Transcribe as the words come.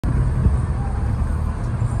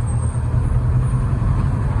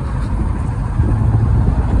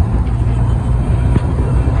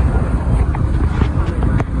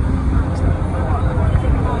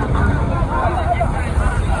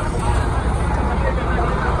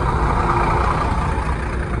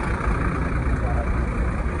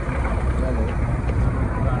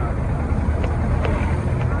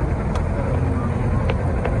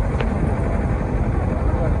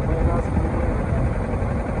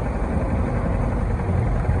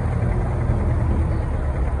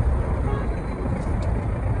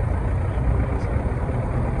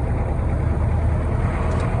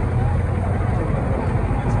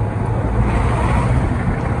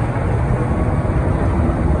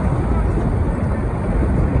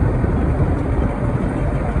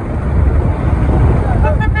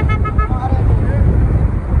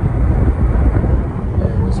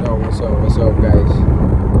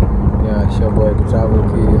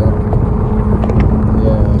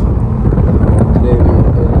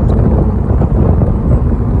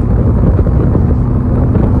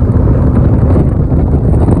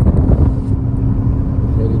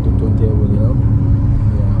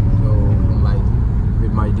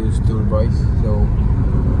boys. So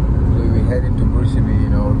today we're heading to Bruceby, you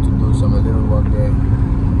know, to do some little work there.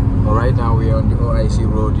 But right now we are on the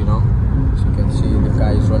OIC road, you know. As you can see, the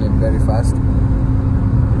car is running very fast.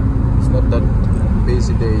 It's not that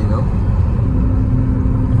busy day, you know.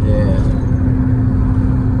 Yeah.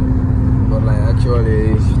 But like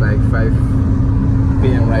actually it's like 5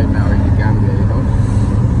 p.m. right now in the Gambia, you know.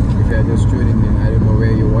 If you're just tuning in, I don't know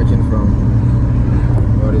where you're watching from.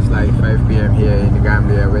 But it's like 5 p.m. here in the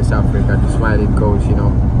Gambia, West Africa, the smiling coast, you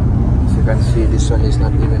know. As you can see, the sun is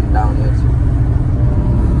not even down yet.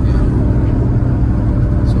 Yeah.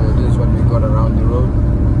 So this is what we got around the road,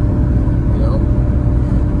 you know.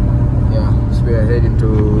 Yeah, so we are heading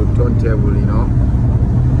to Turntable, you know.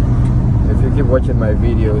 If you keep watching my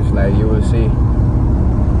videos, like you will see,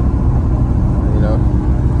 you know.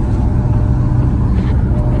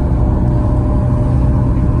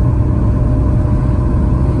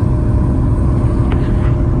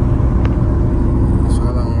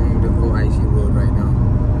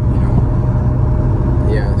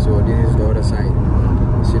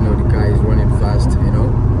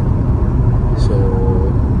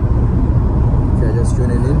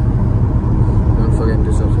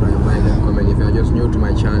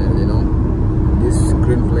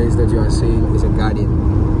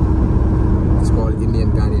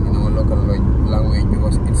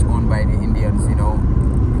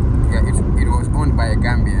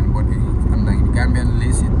 Gambian, but like the Gambian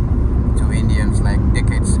leased it to Indians like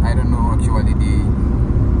decades. I don't know actually the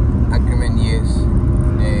agreement years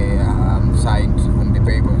they signed on the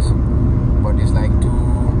papers, but it's like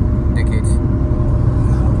 2 decades.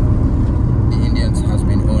 The Indians has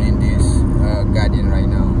been owning this Guardian right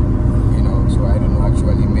now, you know. So I don't know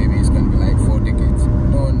actually, maybe it's gonna be like 4 decades.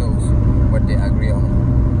 No one knows what they agree on.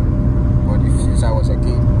 But if since I was a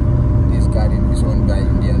kid, this Guardian is owned by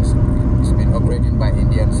Indians. It's been operated by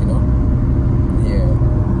Indians, you know. Yeah.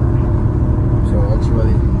 So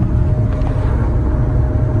actually,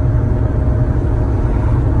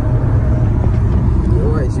 the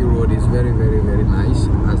OIC road is very, very, very nice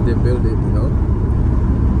as they build it, you know.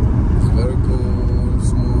 It's very cool,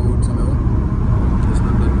 smooth, you know. It's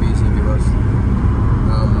not that busy because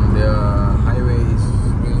the highway is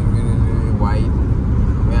really, really, really wide,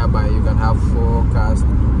 whereby you can have 4 cars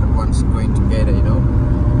at once going together, you know.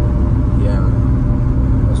 Yeah,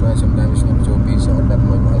 that's why sometimes it's not so busy all that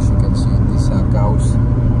much. As you can see, these are cows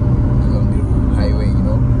along the highway, you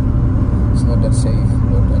know. It's not that safe,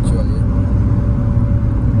 but actually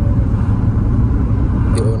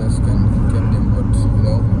the owners can keep them, but you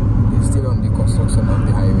know, they're still on the construction of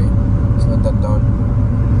the highway. It's not that done.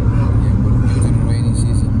 Yeah, but due to the rainy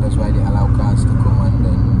season, that's why they allow cars to come and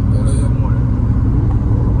then just.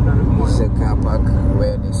 This is a car park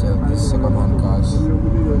where they sell these second-hand cars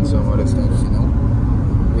and some other stuff, you know.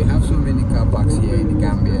 We have so many car parks here in the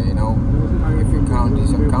Gambia, you know. If you count,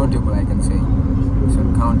 it's uncountable, I can say. It's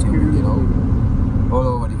uncountable, you know. All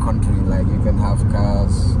over the country, like you can have car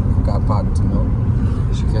parked, you know.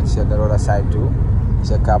 As you can see on the other side too,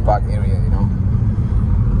 it's a car park area, you know.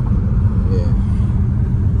 Yeah.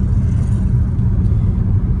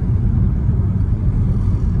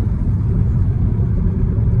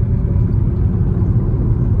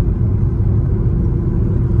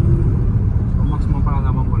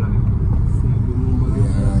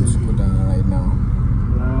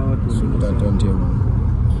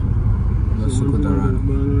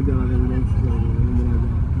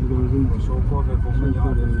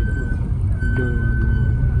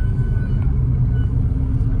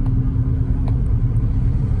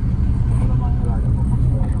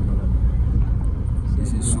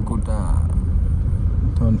 This is Sukuta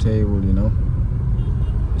Turntable, you know.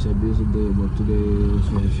 It's a busy day, but today,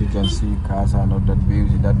 so if you can see, cars are not that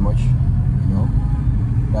busy that much, you know.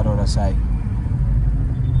 That other side,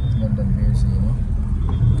 it's not that busy, you know.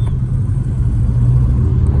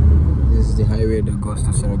 This is the highway that goes to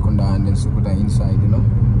Serekunda and then Sukuta inside, you know.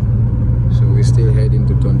 So we're still heading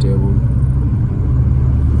to Turntable.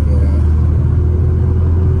 Yeah.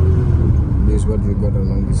 This is what we got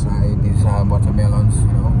along the side. These are watermelons, you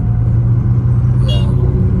know. Yeah.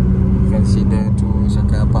 You can see there too, it's a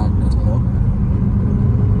car park, you know.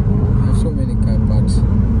 There are so many car parks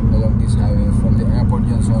along this highway from the airport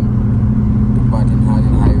junction to Batin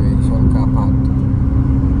Harlin highway. It's all car parked,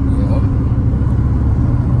 you know.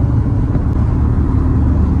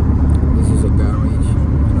 This is a garage,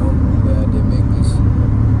 you know, where they make this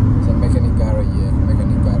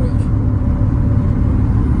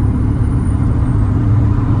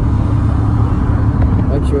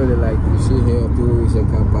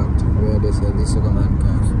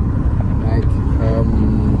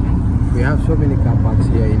we have so many car parks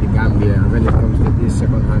here in the Gambia when it comes to these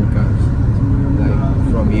second-hand cars, like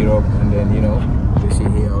from Europe, and then you see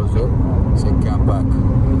here also it's a car park,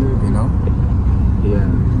 yeah.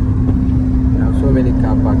 We have so many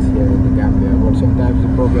car parks here in the Gambia, but sometimes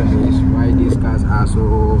the problem is why these cars are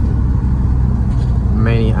so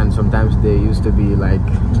many, and sometimes they used to be like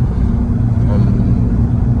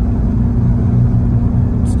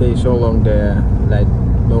stay so long there, like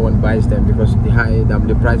no one buys them because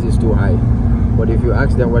the price is too high. But if you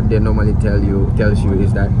ask them, what they normally tells you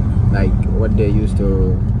is that like what they used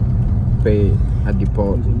to pay at the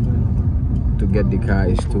port to get the car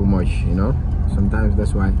is too much, sometimes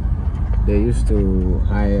that's why they used to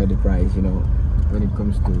higher the price, when it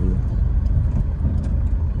comes to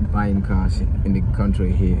buying cars in the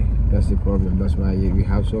country here. That's the problem. That's why we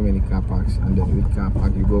have so many car parks, and then with car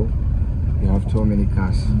park you go, you have so many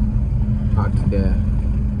cars parked there.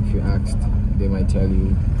 If you asked, they might tell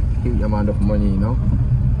you huge amount of money,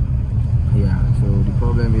 yeah. So the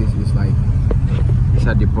problem is like it's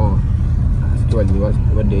at the port. Actually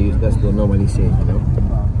what they use, that's they normally say,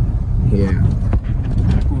 yeah.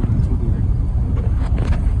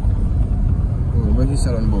 Where's the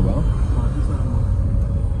salon boba?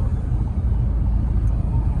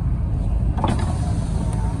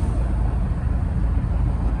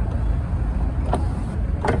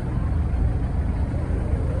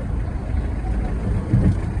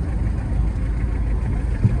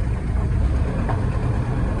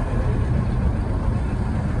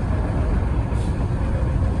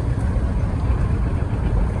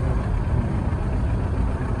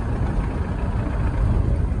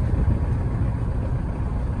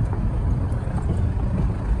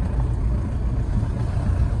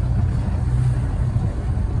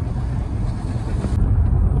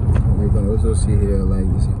 Also see here like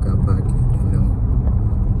it's a car park,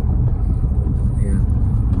 yeah.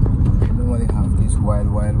 They normally have these wild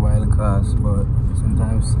cars, but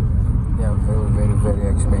sometimes they are very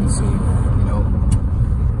expensive,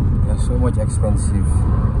 they are so much expensive.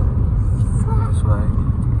 That's why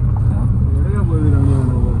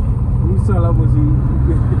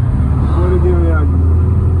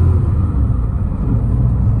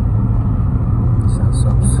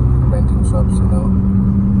shops, renting shops, if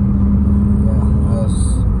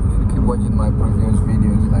you keep watching my previous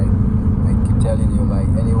videos, like I keep telling you, like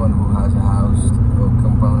anyone who has a house or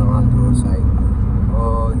compound around the roadside,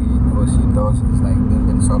 all he or she does is like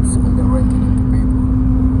building shops and then renting it to people.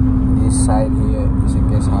 This side here is a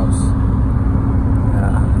guest house.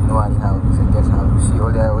 Nobody house is a guest house. See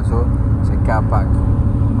all there also is a car park. We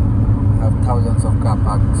have thousands of car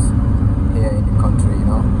parks here in the country,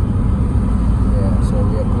 Yeah, so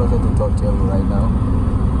we are closer to Totel right now.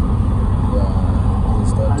 Yeah.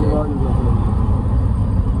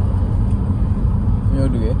 You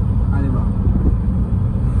do it?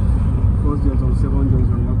 First junction, second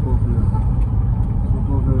junction, not coffee. So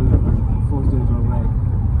coffee, first junction, right?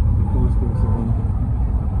 First junction,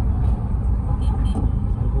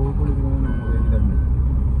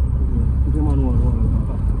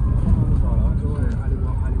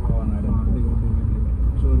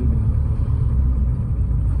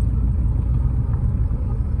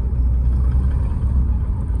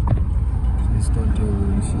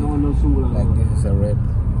 like this is a red,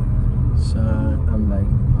 so I'm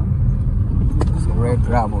like it's a red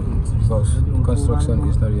gravel because construction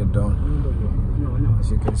is not yet done. As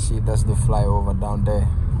you can see, that's the flyover down there.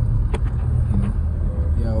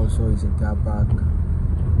 Yeah, also it's a car park.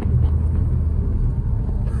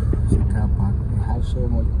 It's a car park. We have so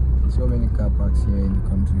many car parks here in the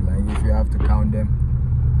country. Like if you have to count them,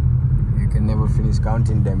 you can never finish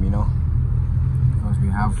counting them, because we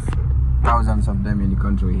have thousands of them in the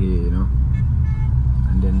country here,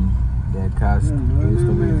 and then their cars used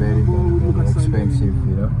to be very expensive,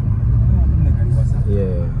 yeah.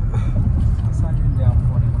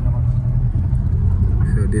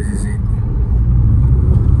 So this is it.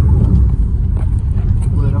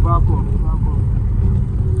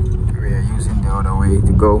 We are using the other way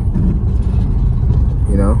to go,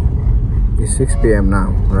 It's 6 p.m.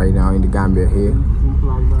 now, right now in the Gambia here.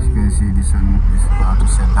 As you can see, the sun is about to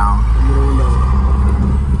set down.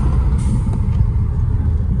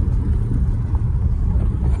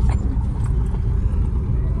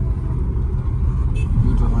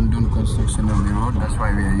 Due to undone construction of the road, that's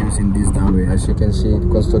why we are using this downway. As you can see, the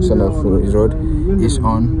construction of the road is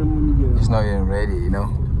on. It's not yet ready,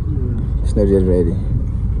 It's not yet ready.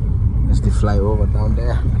 That's the flyover down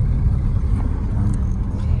there.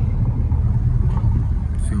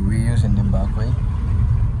 So we're using the back way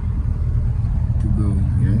to go,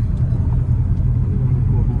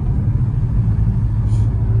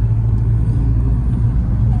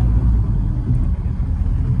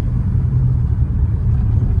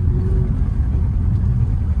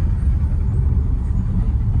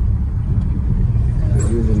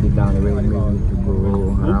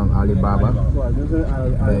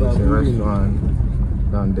 There's a restaurant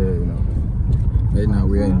down there, you know. Right now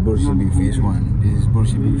we are in Burshibi Phase 1. This is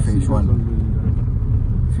Burshibi Phase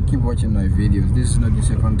 1. If you keep watching my videos, this is not the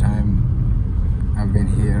second time I've been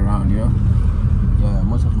here around, you know. Yeah,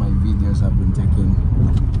 most of my videos have been taking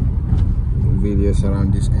videos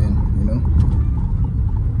around this end, you know.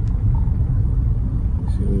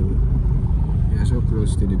 So we are so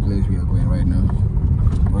close to the place we are going right now.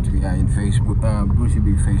 But we are in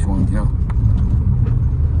Burshibi Phase 1, you know.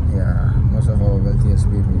 Yeah, most of our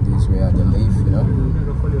wealthiest people this way are the live, you know.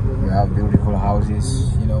 We have beautiful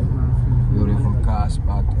houses, you know, beautiful cars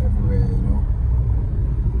parked everywhere, you know.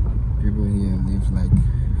 People here live like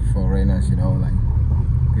foreigners, you know, like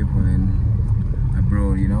people in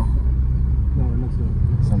abroad, you know.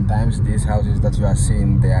 Sometimes these houses that you are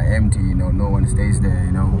seeing, they are empty, you know, no one stays there,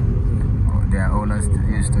 you know. Their owners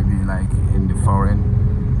used to be like in the foreign,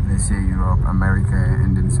 let's say Europe, America,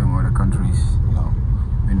 and then some other countries, you know.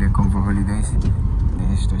 When they come for holidays, they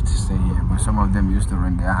used to stay here. But some of them used to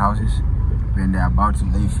rent their houses when they're about to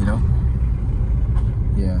leave, you know.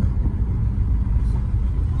 Yeah.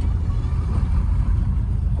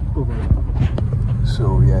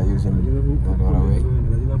 So we are using the other way.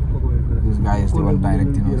 This guy is the one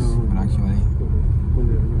directing us, but actually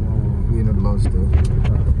we're not lost though.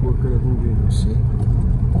 See?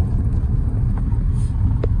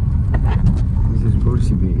 This is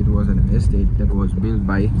Burshibi. It was an estate that was built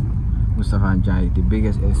by Mustafa Anjai, the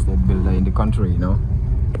biggest estate builder in the country, you know.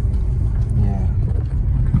 Yeah.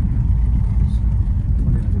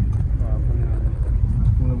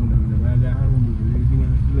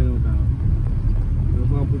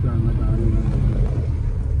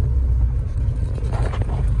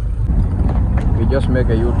 We just make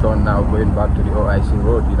a U-turn now going back to the OIC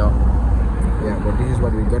road, you know. Yeah, but this is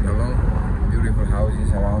what we got along. Beautiful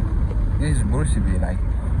houses around. This is Burshibi, like,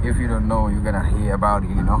 if you don't know, you're gonna hear about it,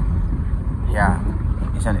 you know. Yeah,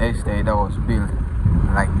 it's an estate that was built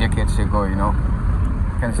like decades ago, you know.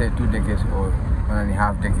 You can say 2 decades or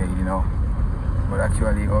 1.5 decades, you know. But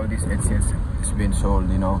actually all these estates is being sold,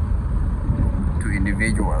 you know, to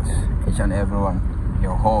individuals, each and everyone,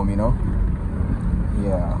 your home, you know.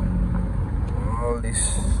 Yeah, all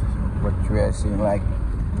this what we are seeing, like,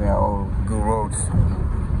 they are all good roads,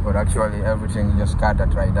 but actually everything just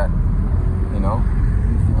scattered right there, you know.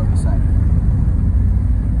 This is the other side.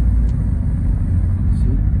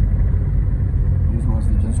 See, this was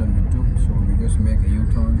the junction we took, so we just make a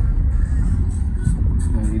U-turn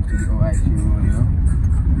and lead to the OIC road, you know.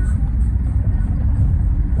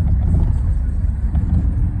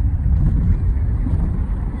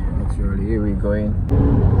 Here we going.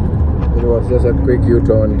 It was just a quick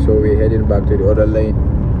U-turn, so we're heading back to the other lane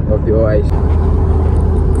of the OIC.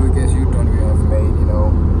 Quickest U-turn we have made, you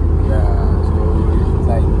know. Yeah, so it's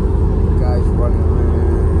like guys running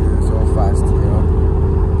really so fast, you know.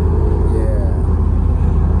 Yeah.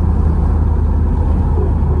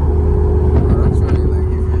 But actually, like,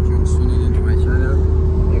 if you're just tuning into my channel,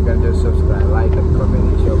 you can just subscribe, like, and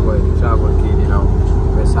comment. It's your boy, the Travel Kid, you know,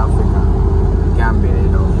 West Africa, Gambia,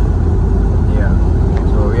 you know. Yeah,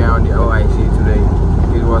 so we are on the OIC today.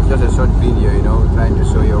 It was just a short video, you know, trying to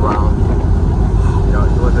show you around. You know,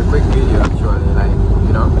 it was a quick video actually, like,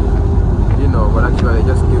 you know, but actually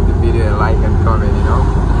just give the video a like and comment, you know.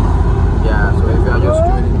 Yeah, so if you are just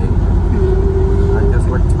tuning in and just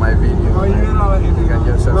watch my video, like, you can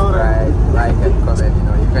just subscribe, like and comment, you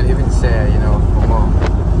know. You can even share, you know, for more.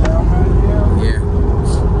 Yeah.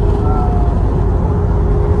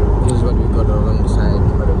 This is what we got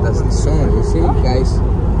alongside. That's the sun, you see, guys.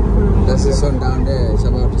 That's the sun down there. It's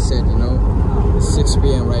about to set, you know. It's 6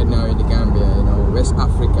 p.m. right now in the Gambia, you know, West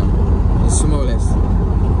Africa. It's smallest.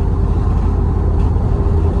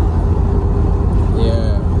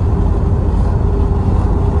 Yeah.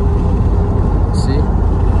 See?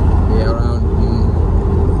 We are around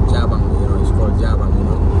Jabang, you know. It's called Jabang, you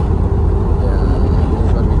know. Yeah, this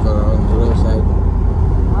is what we call around the roadside.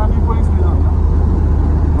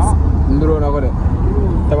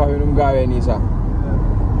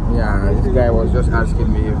 Yeah, this guy was just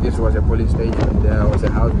asking me if this was a police station. There was a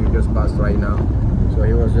house we just passed right now, so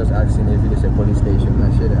he was just asking if it is a police station.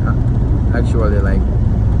 I said, actually, like,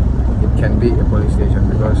 it can be a police station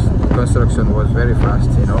because construction was very fast,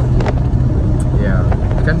 you know. Yeah,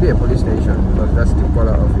 it can be a police station because that's the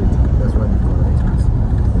color of it. That's what the color it has,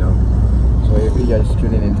 you know. So if you guys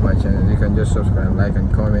tuning into my channel, you can just subscribe, like,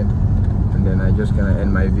 and comment, and then I'm just gonna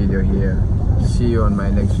end my video here. See you on my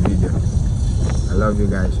next video. I love you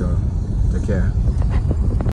guys, so take care.